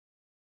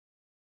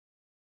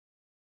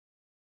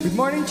Good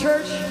morning,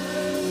 church.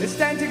 Let's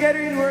stand together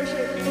in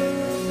worship.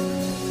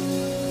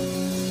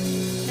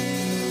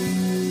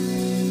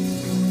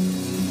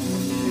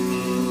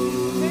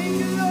 Thank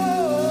you,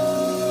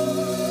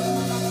 Lord.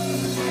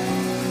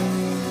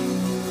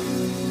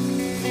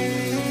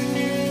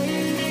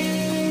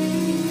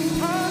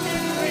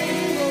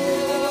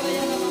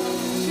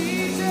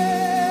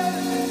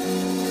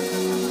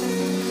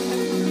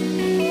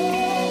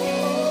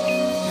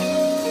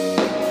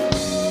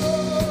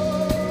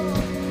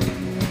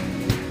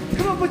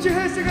 Come on, put your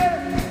hands together.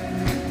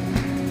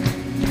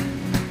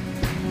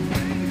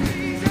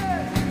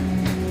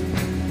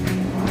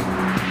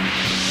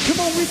 Come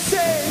on, we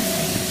say,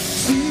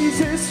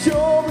 Jesus, you're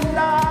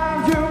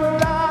alive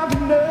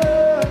in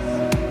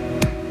us.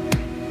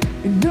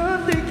 And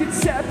nothing can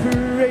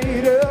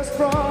separate us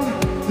from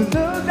the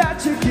love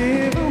that you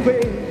give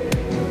away.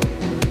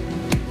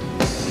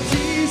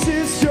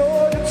 Jesus,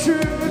 you're the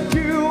truth,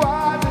 you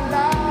are the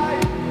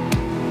light.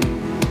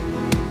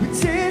 We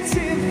dance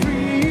in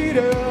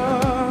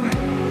freedom,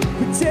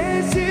 we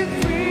dance in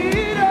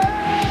freedom.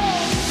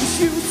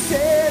 'Cause you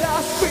set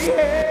us free.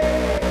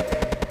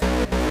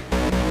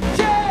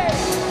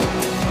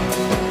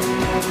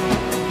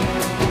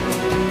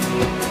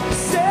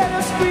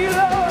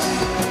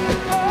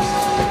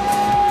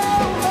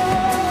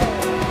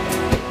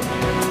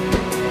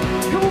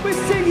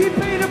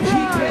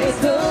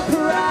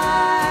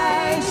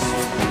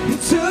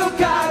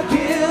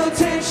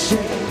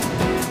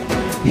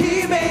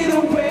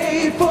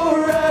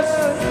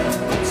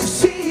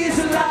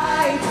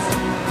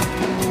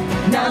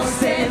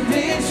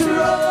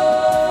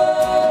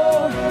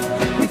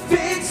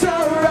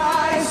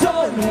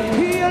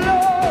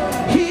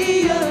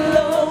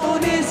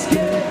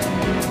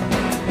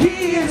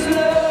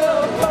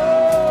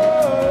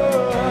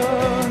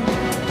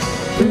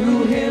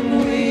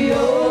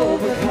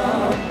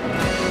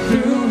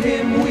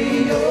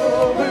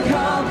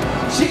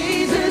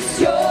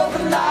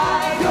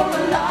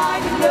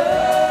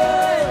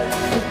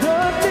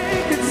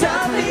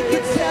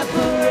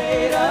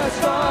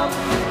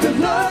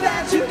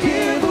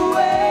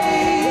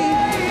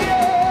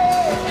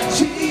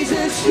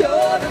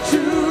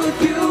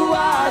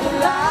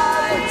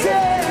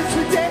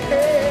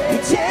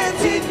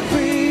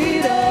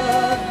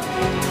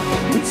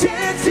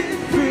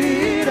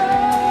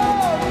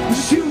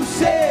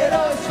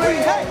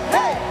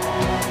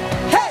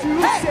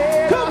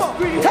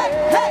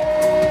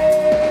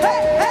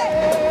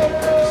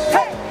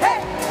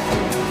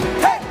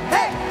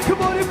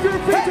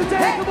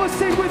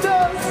 Sing with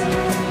us.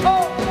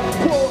 Oh,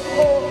 oh,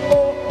 oh,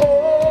 oh,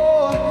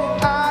 oh.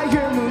 I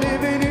am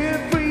living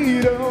in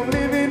freedom,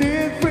 living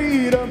in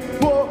freedom.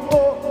 Oh,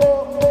 oh,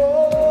 oh,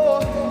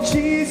 oh.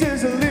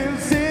 Jesus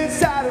lives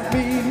inside of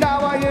me. Now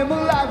I am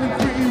alive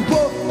and free.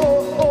 Oh,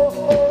 oh,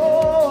 oh,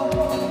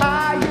 oh.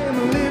 I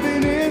am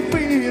living in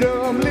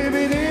freedom,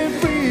 living in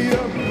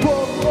freedom.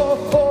 Oh,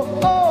 oh,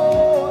 oh,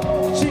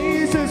 oh.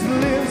 Jesus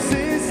lives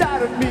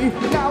inside of me.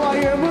 Now I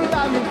am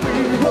alive and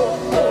free. Oh,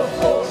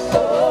 oh, oh.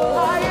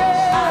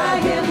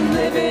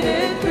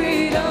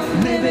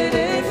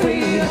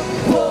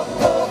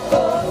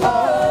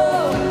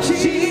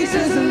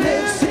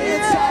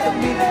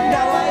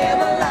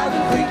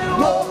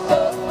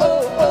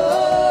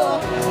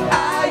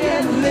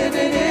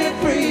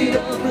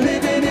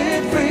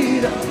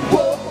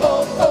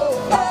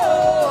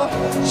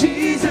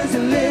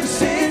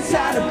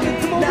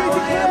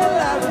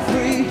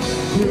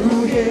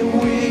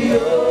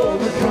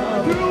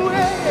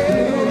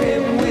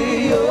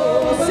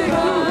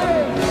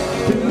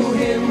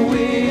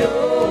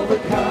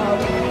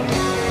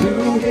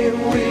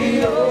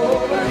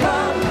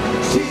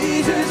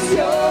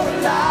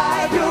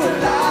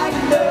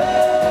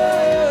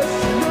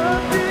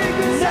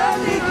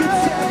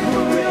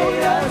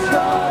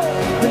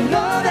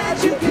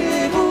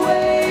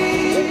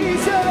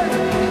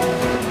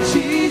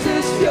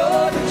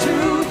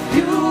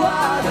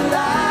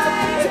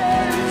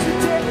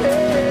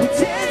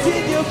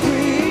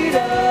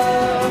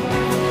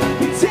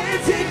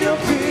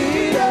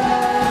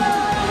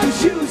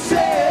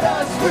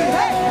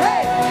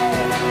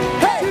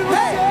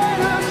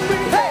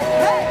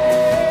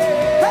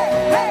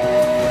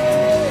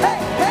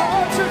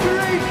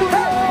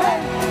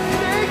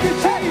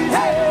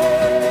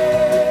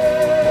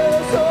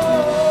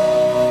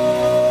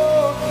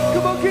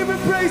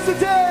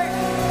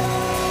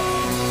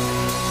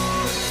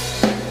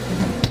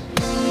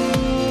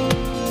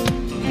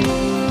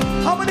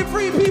 How many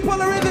free people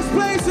are in this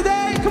place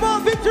today? Come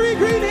on, victory,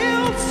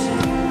 Greenhills.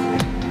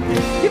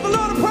 Give a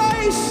lot of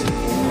praise.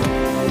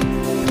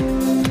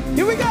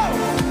 Here we go.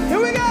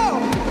 Here we go.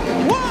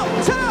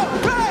 1, 2,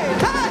 3,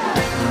 hey.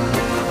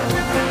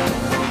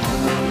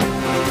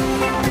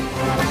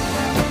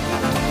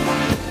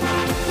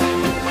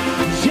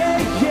 Yeah,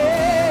 yeah.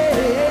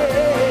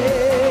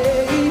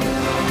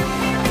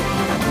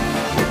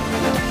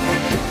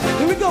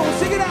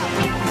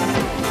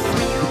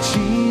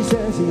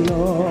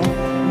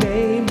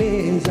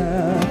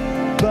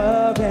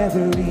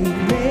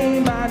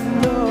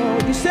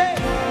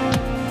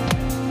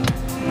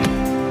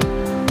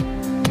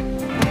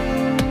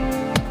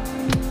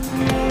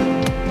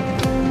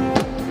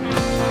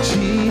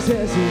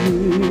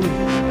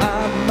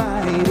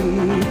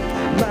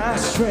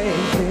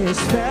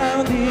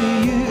 found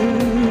in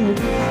you.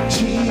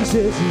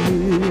 Jesus,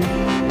 you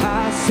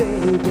are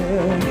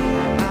Savior.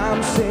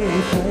 I'm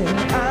safe when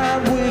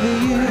I'm with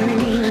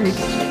you.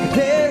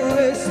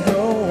 There is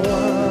no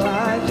one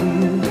like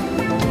you.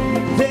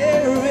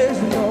 There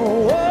is no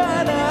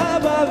one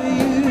above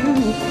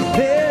you.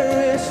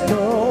 There is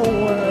no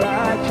one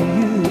like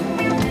you.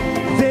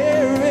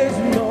 There is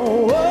no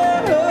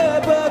one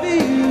above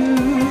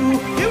you.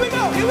 Here we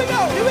go, here we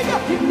go, here we go.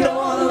 You know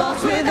I'm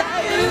lost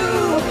without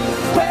you.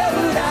 Where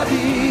would I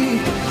be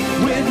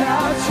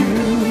without you?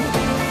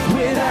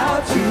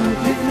 Without you.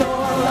 You know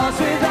I'm lost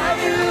without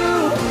you.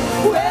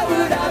 Where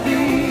would I be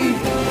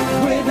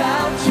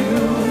without you?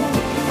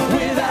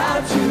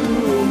 Without you.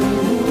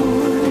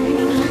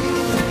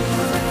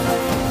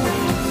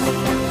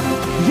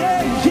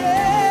 Yeah, yeah.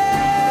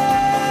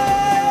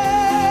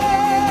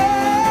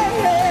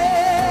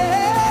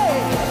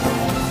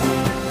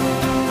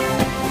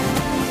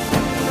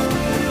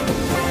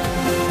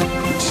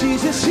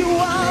 Jesus, you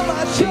are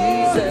my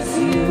joy. Jesus,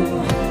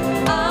 you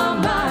are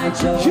my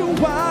joy.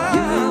 You are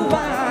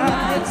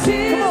my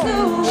tears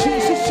away.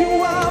 Jesus, you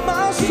are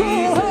my Jesus, soul.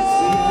 you,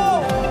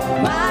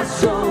 my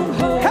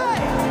stronghold.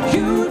 Hey!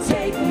 You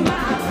take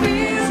my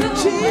fears away.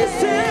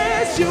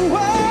 Jesus, you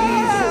are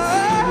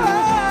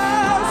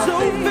so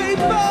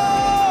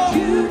faithful.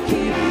 You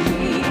keep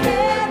me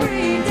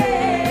every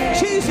day.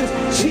 Jesus,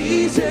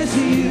 Jesus,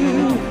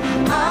 you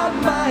are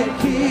my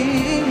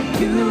King.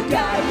 You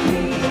guide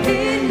me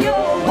in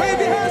your way. Wave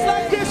your hands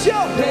like this, yo.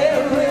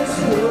 There is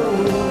no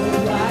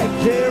one like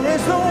you. There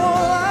is no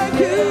one like you.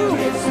 There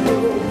is no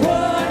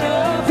one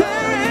above.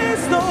 There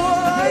is no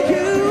one like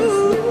you.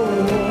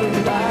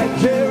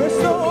 There is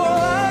no one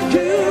like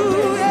you.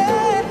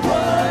 Yeah.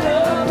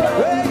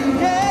 Hey,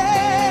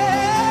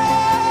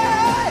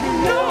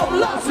 yeah. No, I'm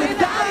lost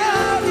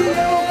without you.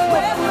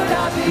 Where would I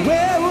be?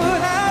 Where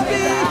would I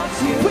be Without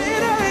you.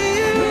 without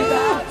you?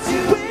 Without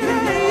you.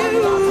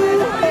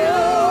 Without you.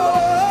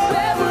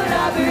 Where would I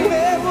be?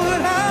 Where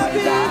would I be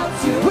Without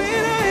you.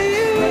 without you?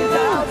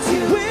 Without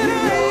you. Without you.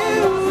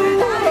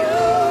 Without you.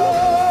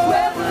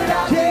 Where would I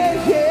be?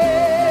 Yeah,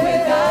 yeah.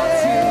 Without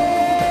you.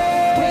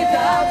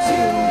 Without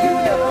you. You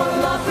know I'm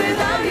lost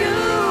without you.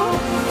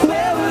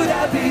 Where would I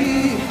be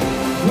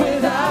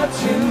Without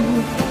you.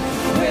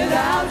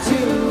 Without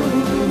you.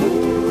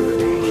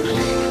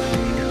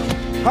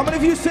 How many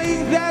of you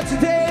saying that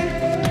today?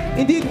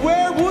 Indeed,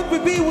 where would we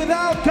be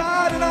without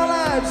God in our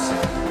lives?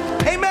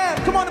 Amen.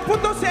 Come on and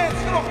put those hands.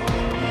 Come on.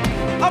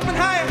 Up and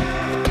higher.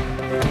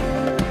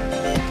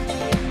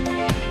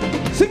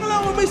 Sing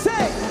along when we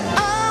say,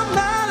 I'm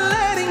not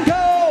letting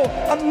go.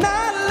 I'm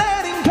not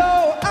letting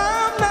go.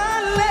 I'm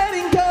not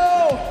letting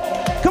go.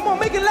 Come on,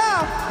 make it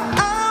loud.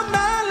 I'm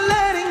not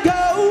letting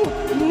go.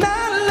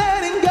 Not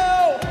letting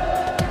go.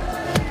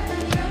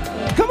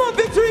 Come on,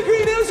 Victory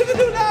Greenhills. You can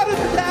do louder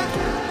than that.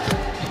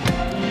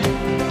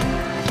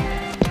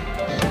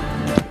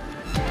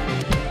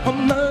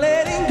 I'm not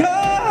letting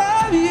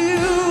go of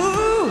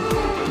you.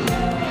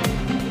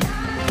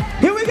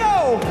 Here we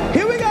go.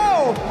 Here we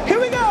go. Here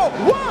we go.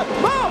 One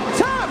more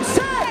time.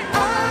 Say,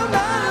 I'm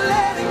not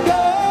letting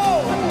go.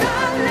 I'm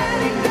not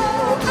letting go.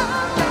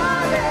 I'm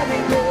not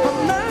letting go.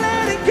 I'm not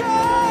letting go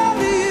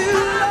of you.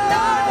 I'm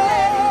not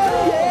letting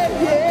go.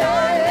 Yeah,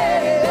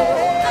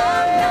 yeah.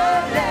 I'm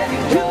not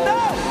letting go.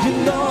 You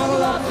know I'm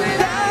lost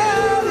without you.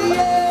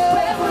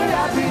 Where would I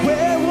be?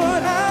 Where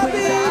would I be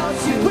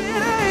Without you.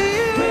 without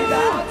you?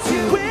 Without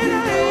you.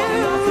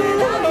 Without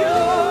Without you.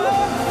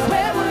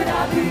 Where would I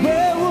be?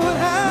 Where would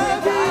I be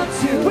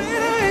Without you. without you?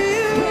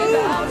 Without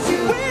you. Without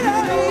you.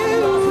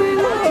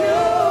 Without you.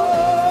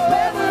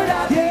 Where would I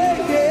be?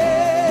 Yeah,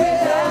 yeah.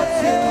 Without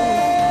you.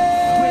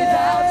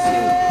 Without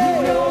you. You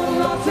know I'm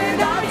lost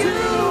without you.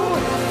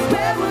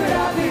 Where would I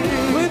be?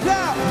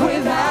 Without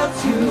Without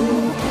you.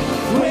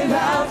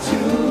 Without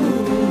you.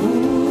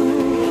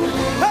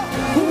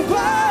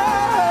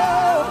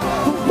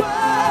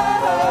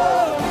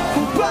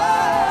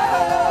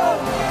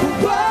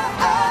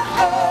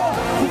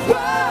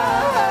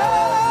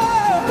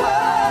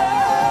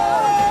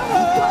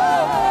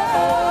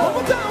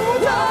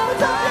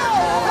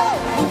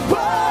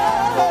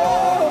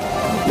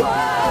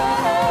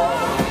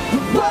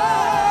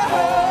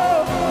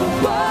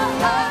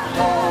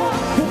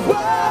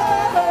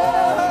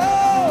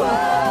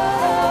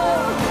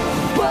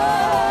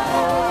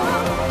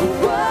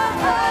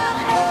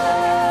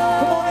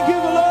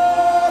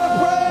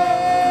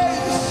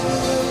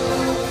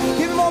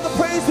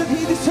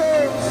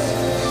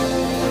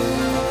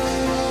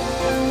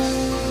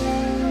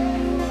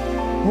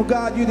 Oh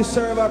God, you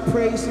deserve our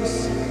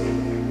praises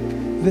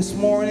this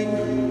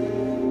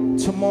morning,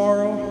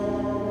 tomorrow,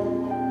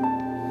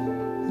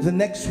 the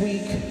next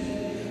week,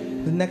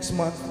 the next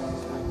month.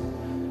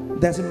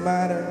 Doesn't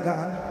matter,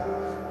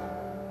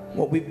 God,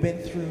 what we've been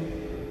through.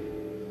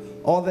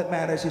 All that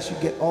matters is you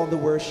get all the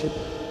worship.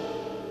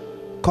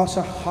 Cause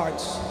our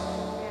hearts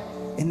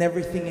and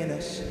everything in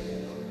us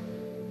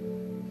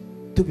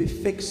to be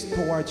fixed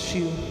towards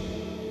you,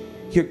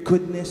 your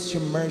goodness,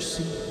 your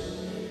mercy,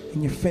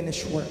 and your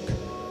finished work.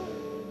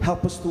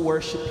 Help us to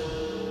worship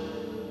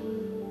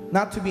you.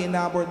 Not to be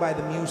enamored by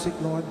the music,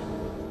 Lord,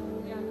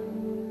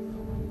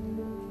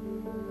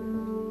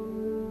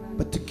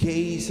 but to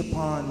gaze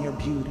upon your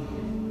beauty.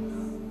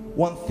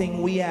 One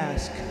thing we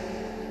ask,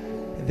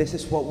 and this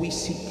is what we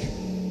seek,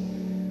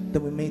 that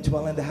we may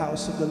dwell in the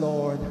house of the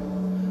Lord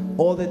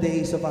all the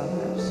days of our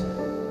lives.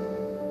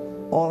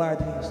 All our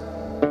days.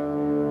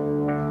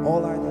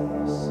 All our days.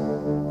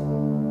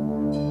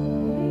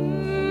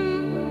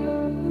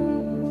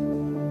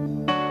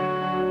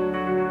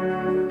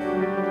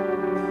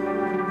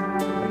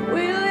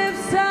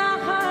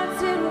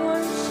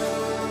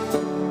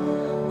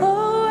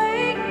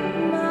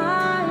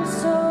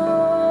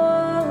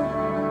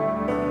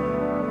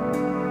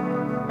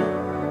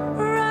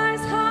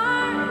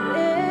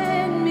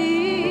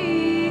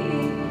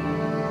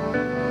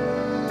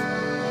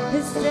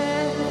 His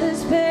death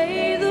has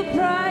paid the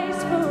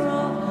price for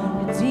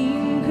all,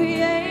 redeemed,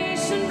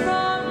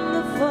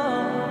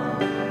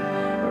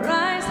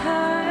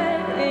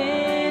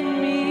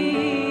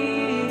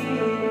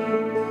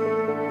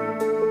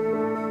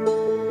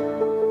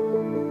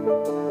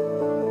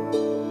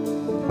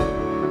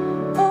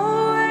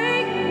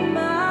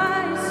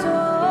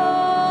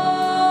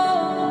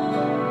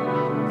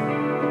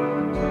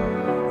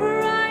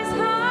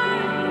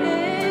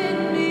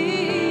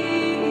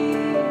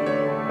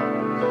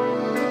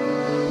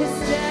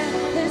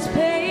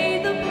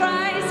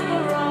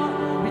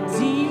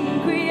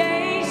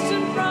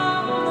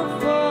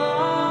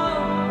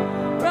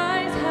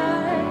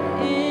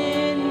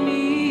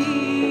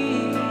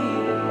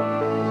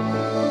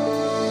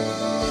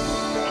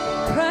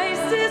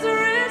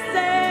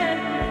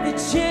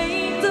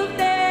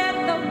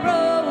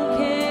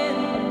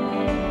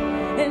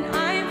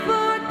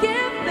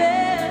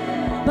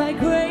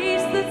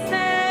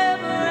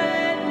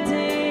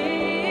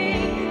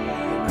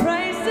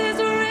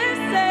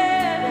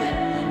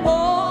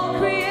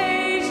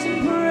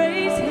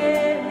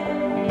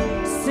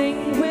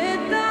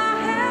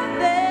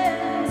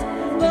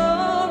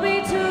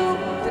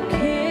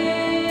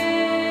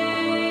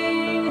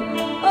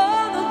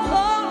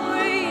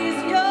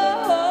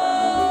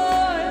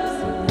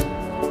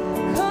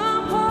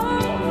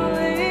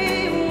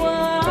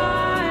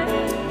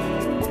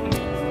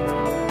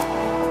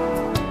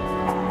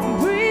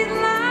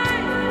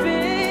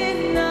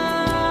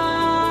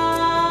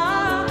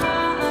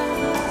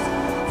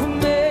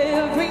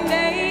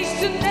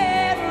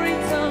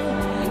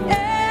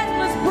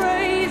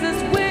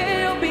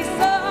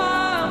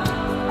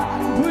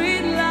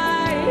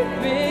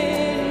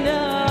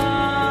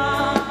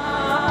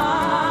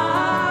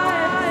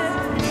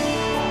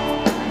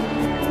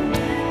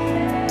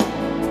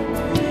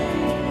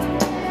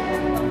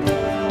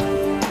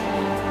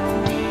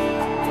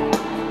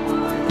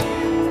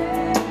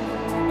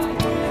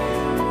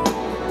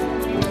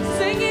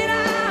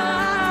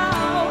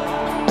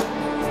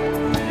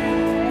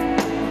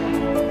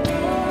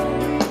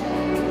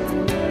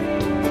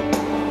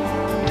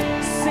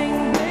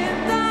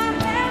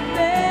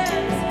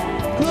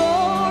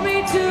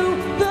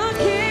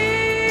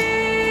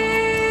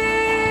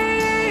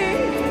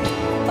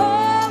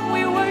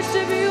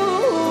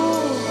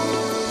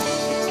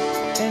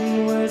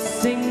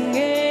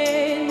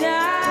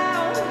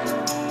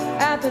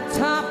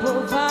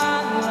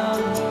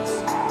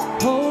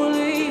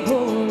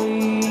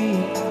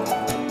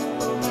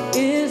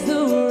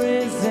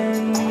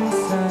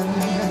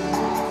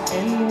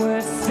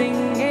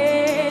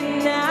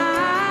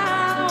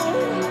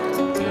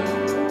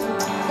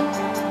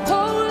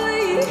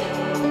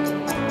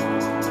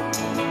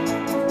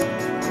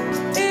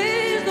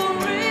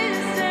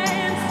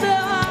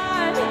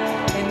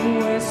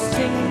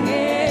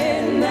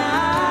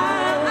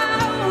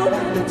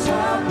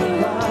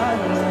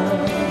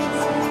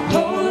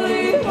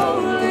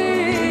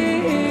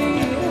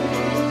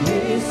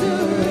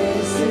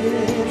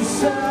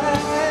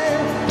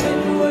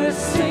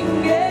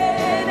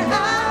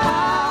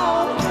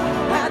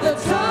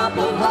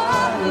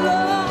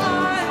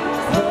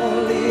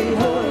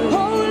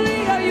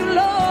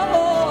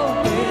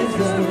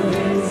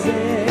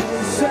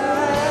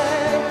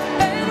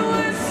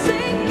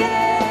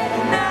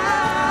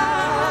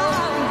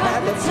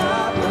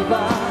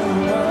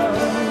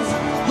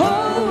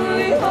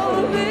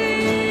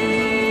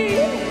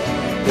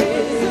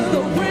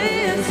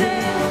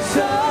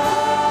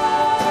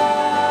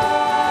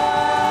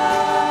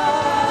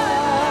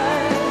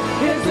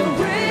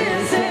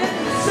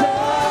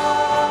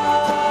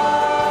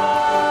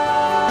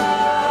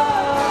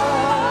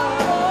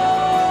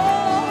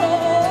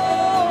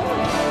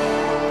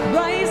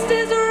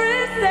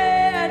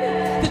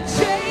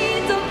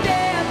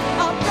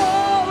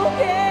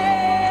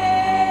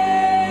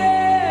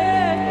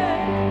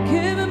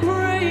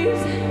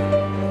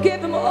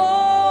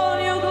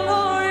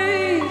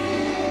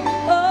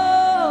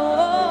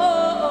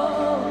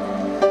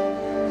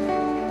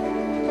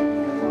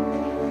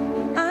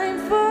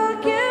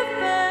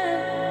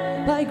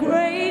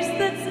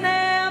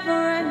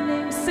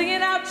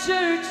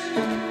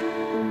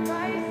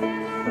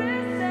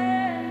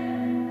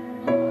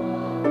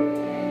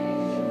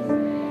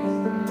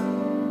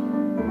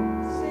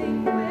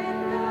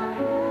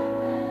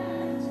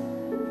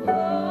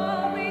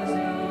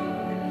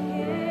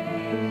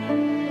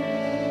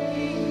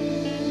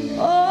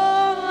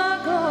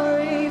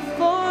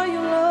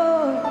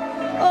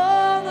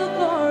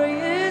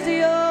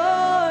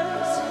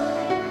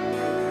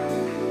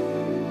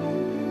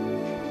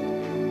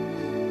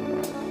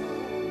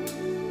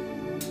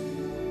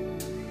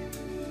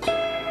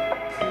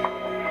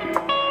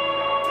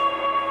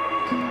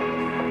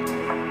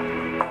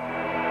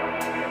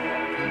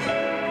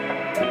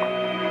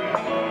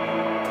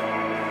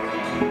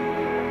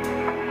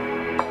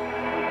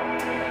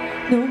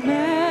 no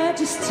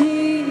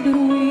majesty, but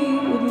we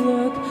would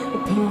look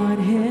upon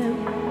him.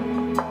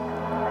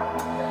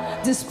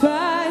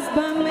 Despised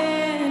by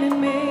man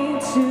and made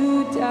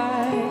to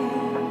die.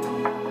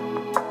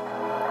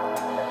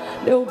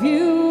 No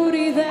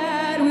beauty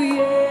that we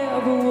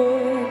ever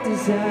would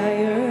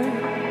desire.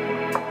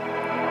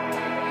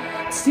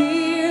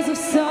 Tears of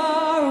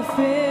sorrow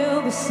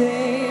fill the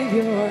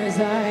Savior's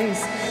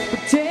eyes, but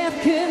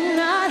death could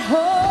not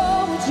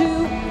hold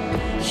you.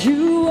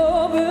 You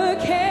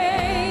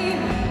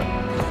overcame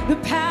the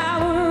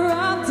power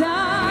of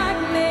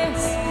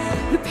darkness,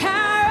 the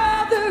power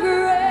of the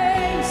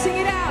grave. Sing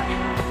it out.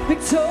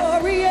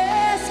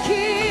 Victorious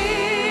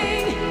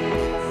King,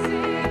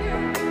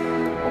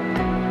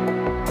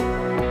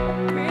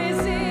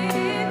 risen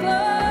in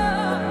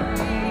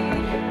glory,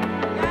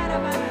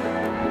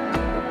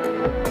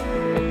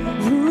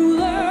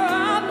 ruler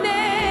of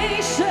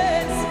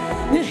nations,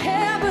 the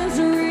heavens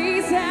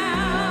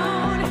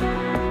resound,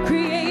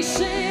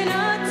 creation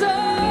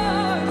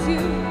adores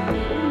you,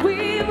 we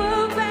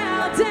will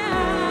bow down.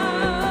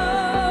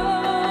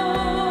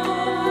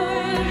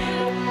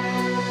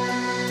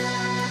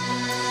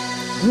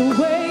 The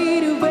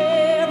weight of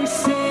every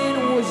sin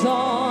was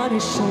on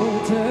his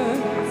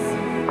shoulders.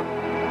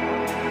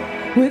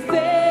 With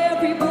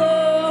every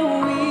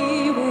blow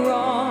we were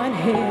on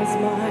his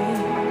mind.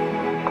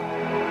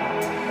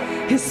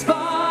 His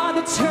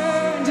Father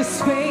turned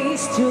his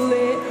face till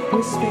it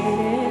was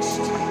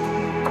finished.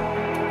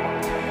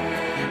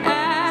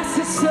 As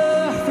his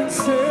suffering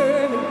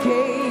servant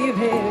gave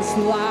his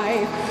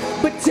life,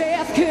 but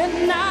death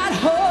could not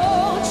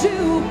hold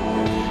you.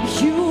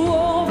 You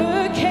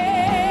overcame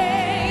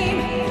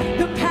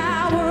the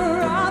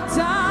power of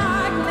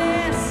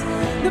darkness,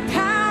 the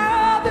power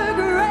of the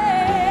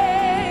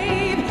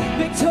grave.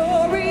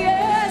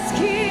 Victorious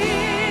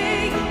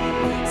King,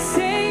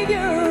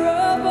 Savior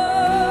of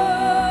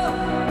all,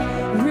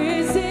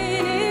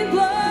 risen in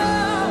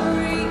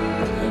glory,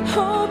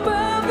 hope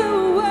of the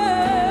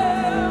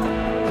world,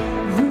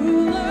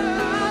 ruler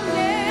of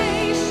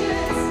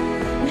nations,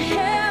 the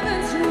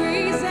heavens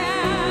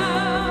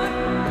resound,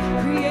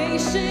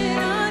 creation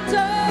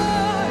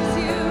adores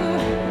you.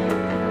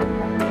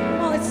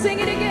 Oh, let's sing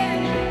it again.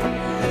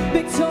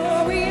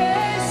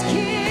 Victorious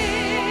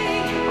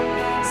King,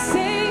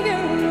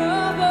 Savior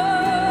of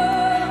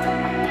all,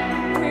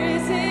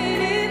 risen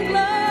in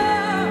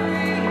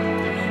glory,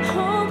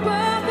 hope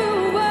of the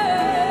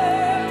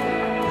world,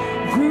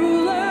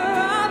 ruler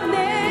of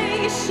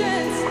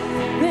nations,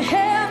 the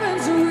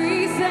heavens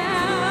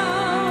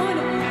resound,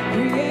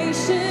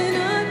 creation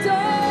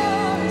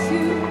adores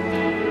you,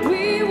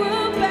 we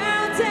will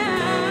bow down.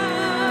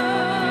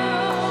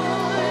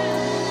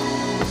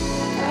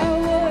 I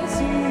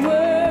wasn't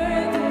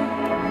worthy,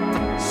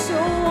 so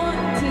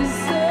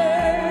undeserving,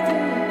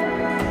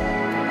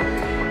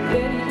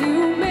 yet you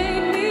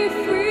made me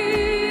free.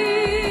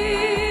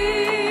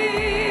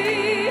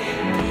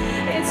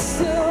 It's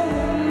so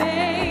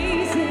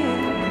amazing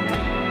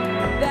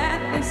that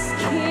this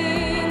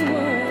King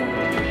would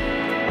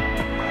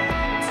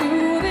do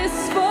this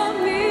for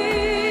me.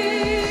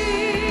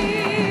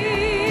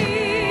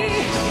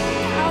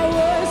 I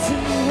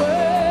wasn't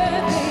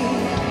worthy,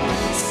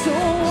 so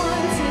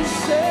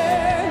undeserving,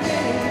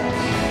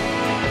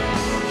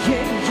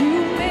 yet you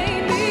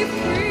made me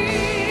free.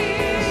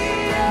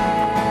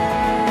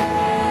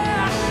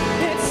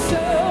 It's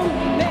so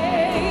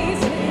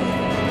amazing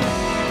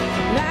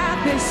that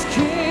this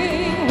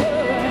King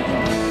would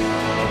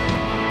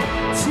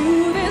do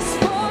this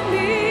for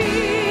me.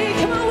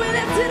 Come on, we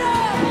lift it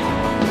up.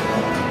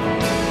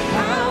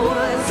 I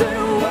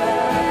wasn't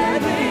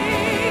worthy,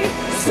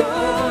 so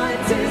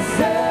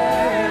undeserving,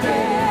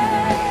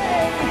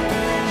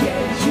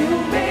 yet you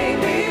made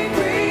me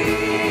free.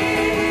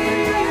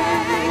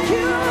 Thank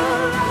you,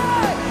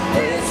 Lord.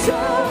 It's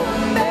so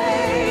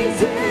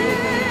amazing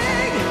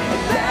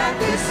that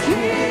this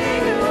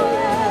King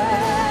would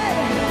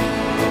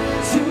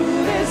do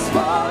this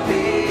for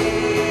me.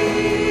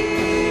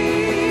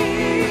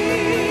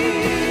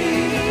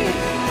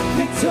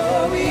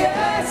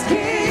 Victorious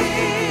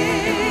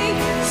King,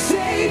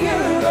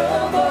 Savior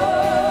of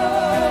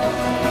all,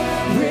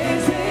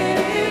 risen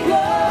in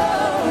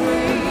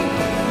glory,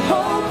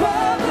 hope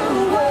of the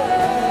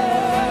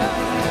world,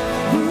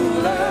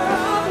 ruler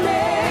of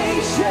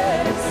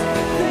nations,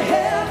 the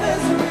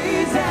heavens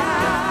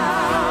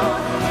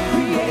resound,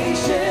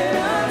 creation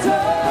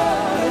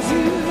adores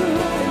you,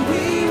 and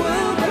we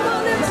will bow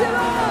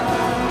down.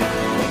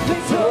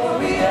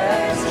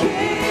 Victorious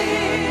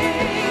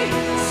King,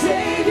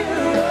 Savior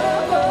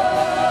of all,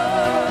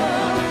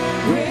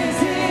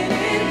 risen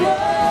in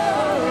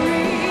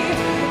glory,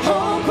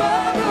 hope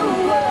of the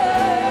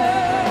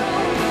world,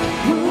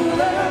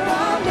 ruler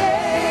of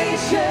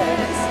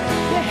nations,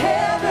 the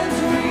heavens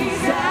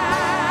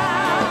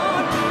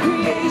resound,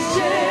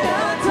 creation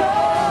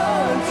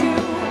adores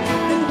you,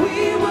 and we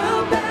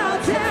will bow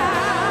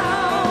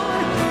down.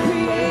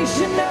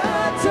 Creation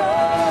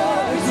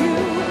adores you,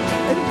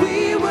 and we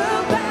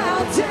will bow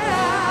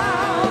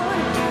down.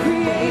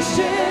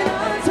 Creation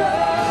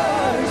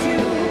adores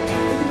you,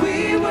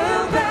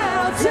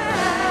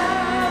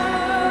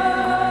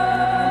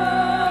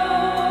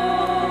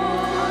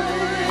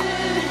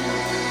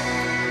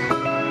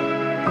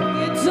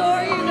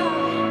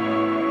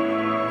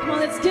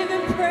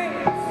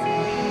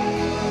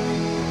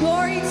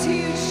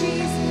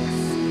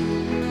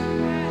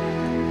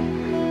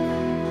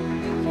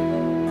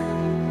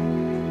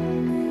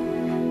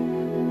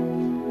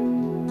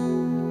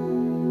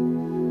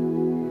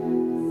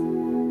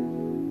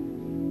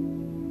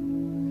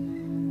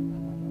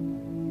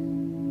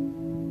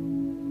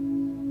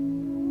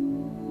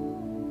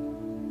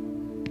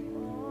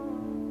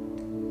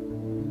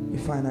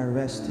 find our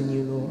rest in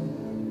you, Lord.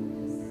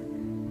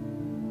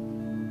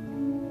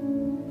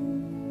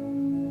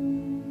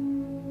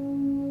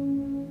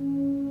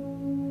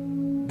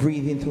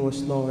 Breathe into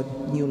us, Lord,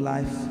 new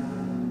life.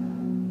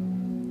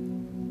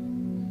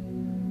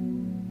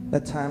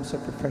 Let times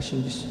of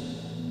refreshing just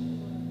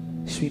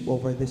sweep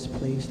over this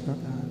place, Lord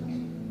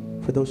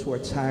God. For those who are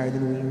tired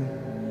and weary,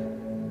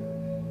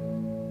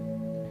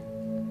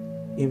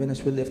 even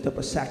as we lift up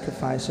a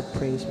sacrifice of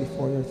praise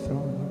before your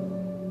throne,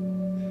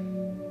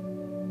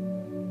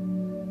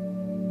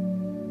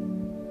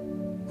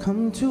 Lord.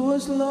 Come to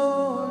us,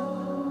 Lord.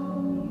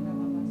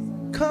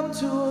 Come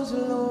to us,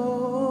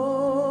 Lord.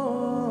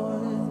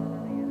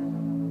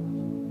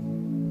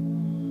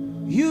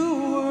 You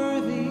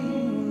worthy,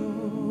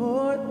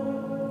 Lord,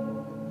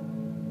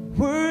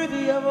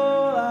 worthy of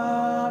all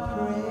our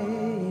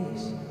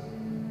praise.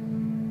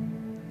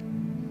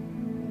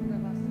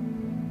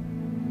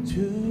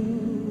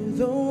 To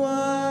the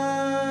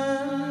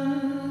one,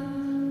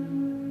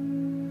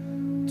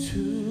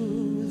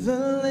 to the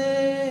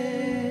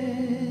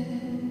Lamb,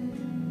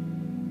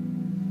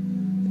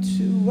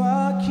 to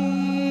our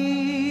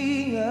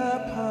King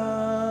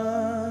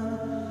upon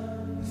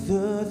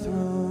the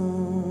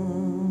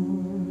throne,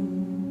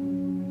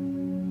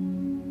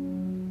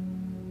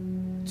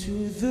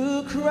 to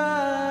the Christ,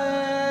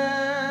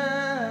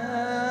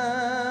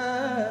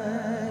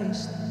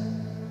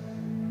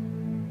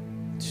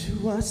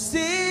 to our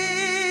Savior.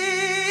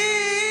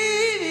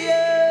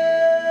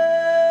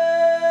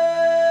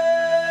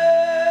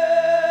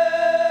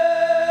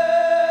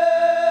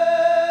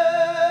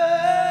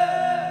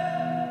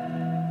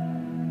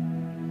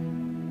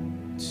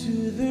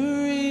 To the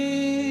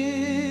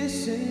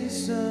risen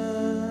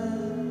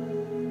Son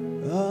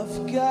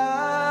of God,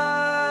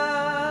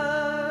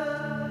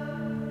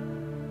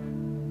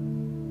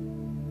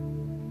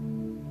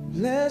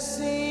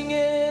 blessing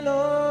and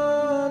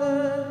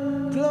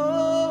honor,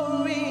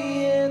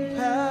 glory and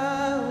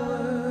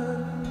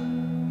power,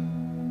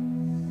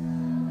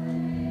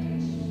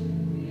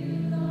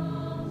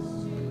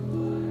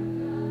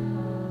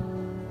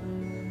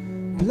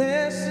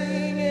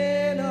 blessing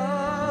and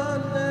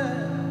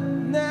honor,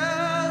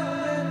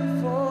 now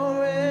and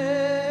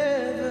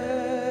forever.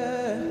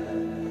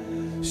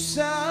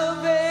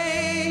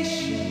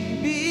 Salvation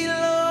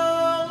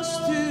belongs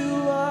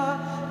to our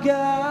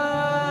God.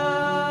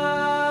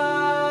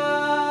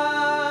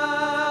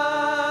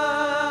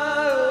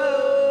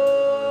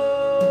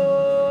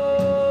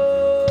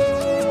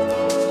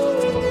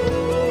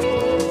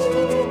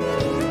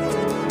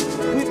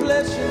 We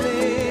bless your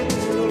name,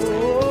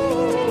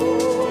 Lord.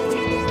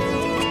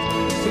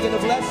 We're gonna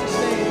bless his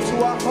name.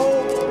 To our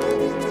hope,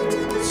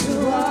 To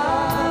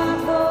our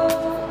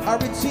hope, our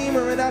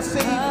Redeemer and our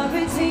Savior. our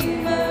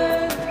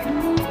Redeemer,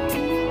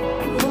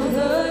 for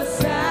the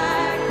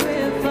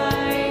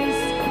sacrifice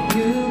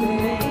you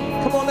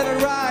made. Come on, let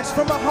it rise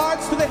from our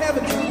hearts to the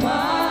heavens. My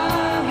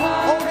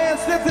heart All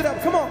hands lifted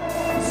up. Come on.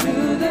 to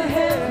the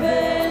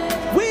heavens.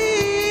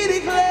 We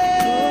declare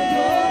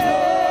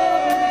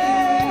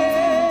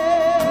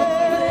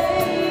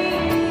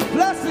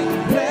blessing,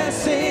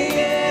 blessing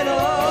and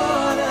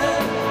honor,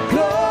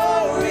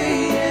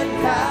 glory and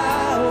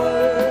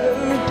power.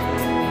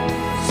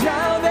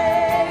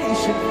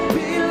 Salvation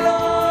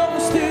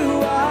belongs to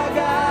our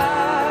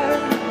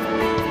God.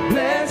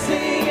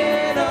 Blessing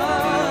and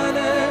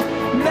honor,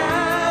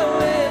 now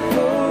and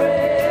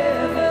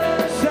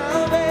forever.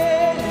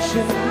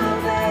 Salvation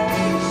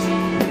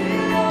Salvation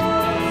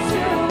belongs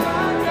to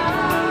our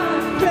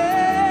God.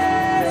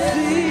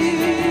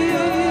 blessing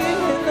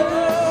and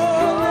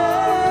honor.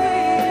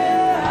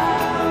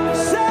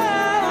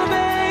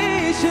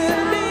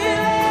 Salvation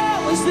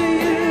belongs to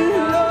you,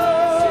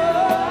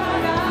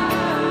 Lord.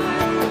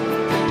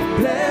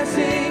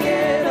 Blessing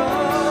and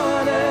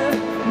honor,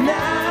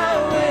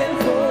 now and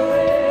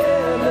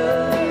forever.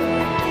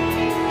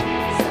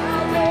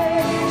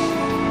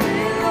 Salvation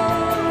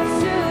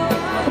belongs to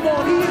our Come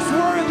on, he is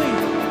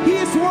worthy. He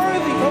is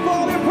worthy of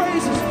all your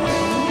praises.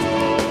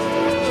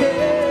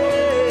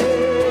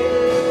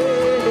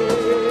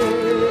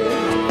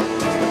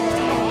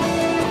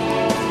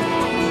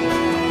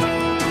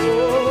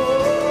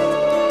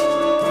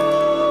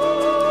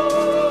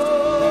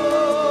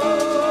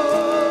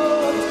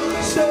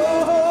 So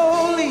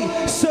holy,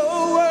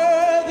 so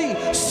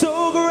worthy,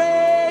 so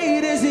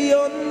great is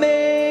your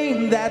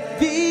name that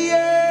the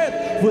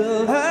earth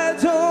will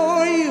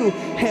adore you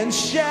and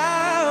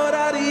shout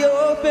out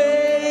your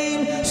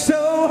fame.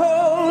 So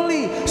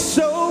holy,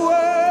 so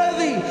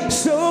worthy,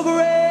 so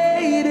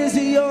great is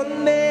your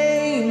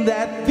name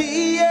that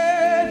the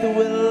earth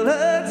will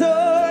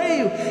adore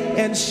you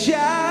and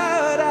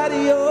shout out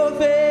your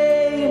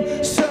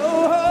fame. So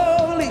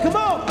holy, come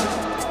on.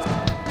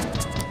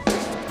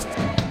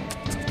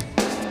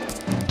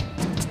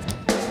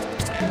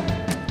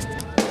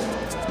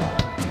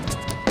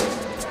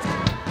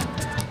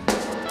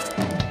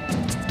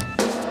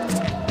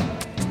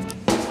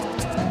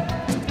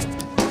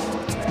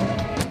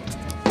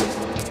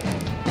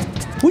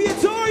 We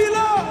adore you,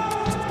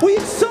 Lord. We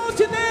exalt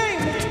your name.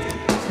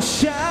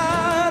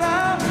 Shout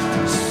out.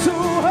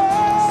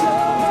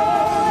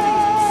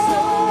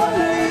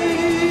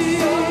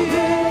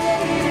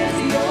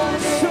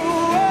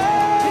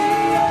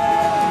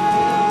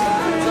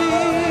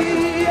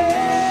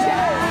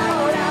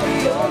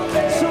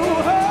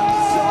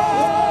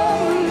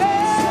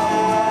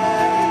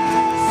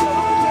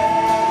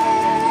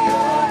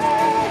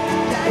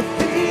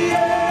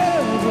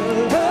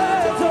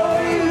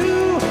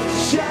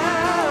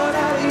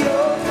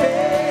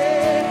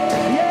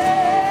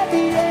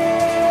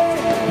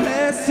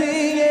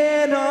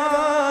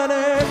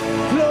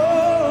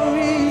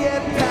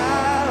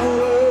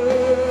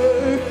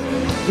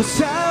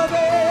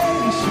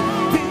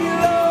 Salvation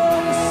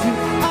belongs to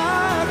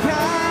our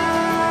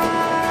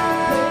God.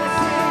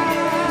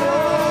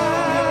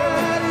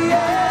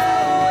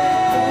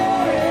 Yeah.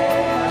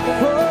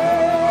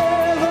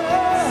 Forever.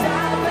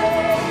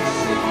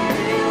 Salvation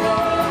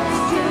belongs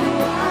to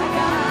our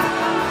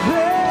God.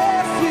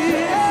 Blessed is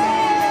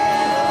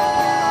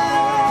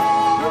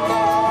you, Lord.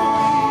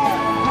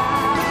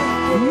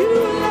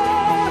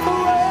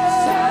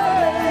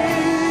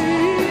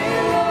 Salvation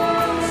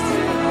belongs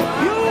to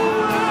our You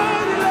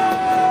worthy,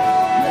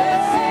 Lord.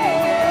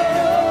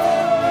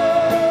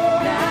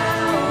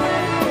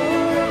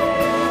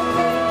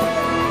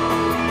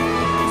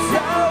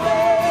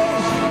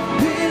 Salvation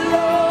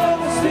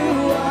belongs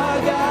to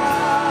our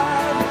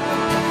God.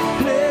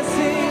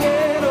 Blessing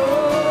and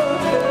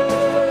honor.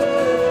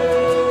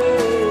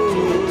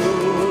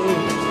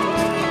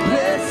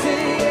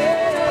 Blessing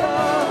and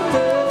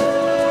honor.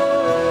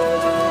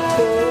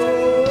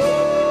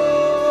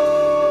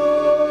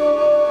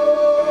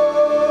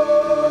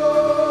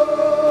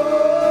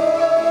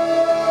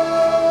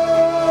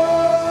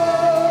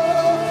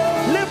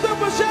 Lift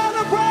up a shout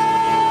of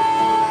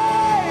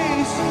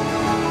praise.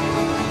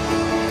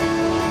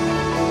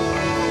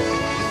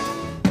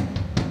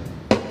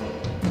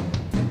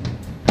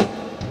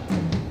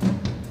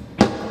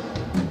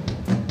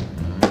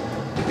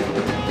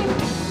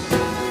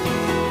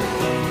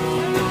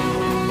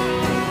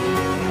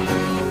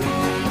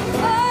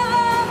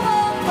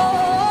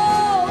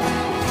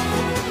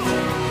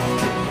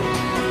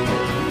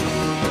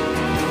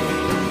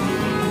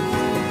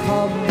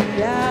 Call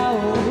me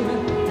out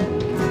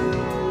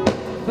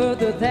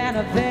further than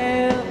I've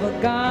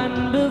ever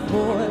gone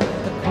before.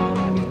 Call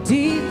me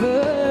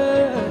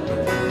deeper,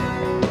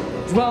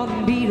 draw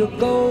me to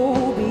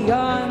go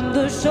beyond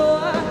the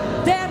shore,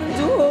 than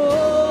to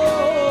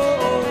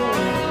hold.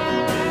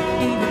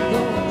 Even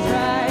though I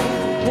tried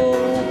to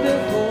hold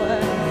before,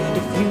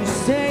 if you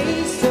say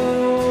so,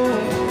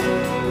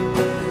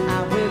 I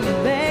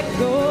will let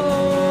go.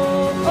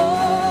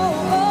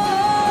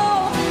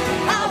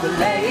 I will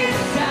lay it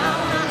down,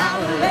 I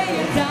will lay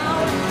it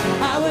down,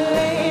 I will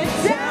lay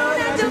it down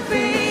at your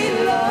feet,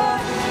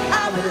 Lord.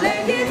 I will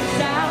lay it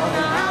down, I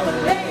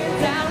will lay it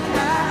down.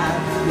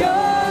 Have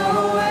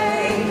your way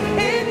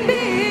in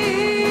me.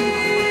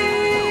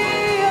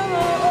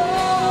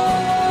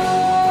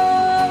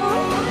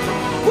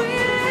 We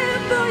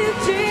live for you,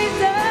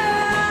 Jesus.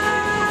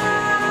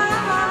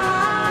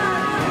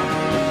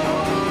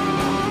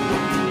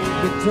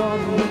 You draw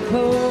me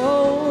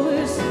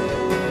close.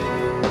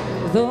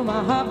 Though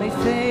my heart may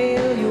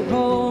fail, you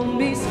hold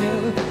me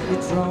still. You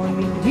draw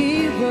me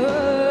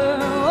deeper.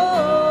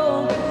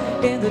 Oh,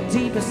 in the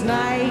deepest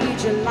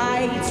night, your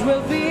lights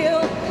reveal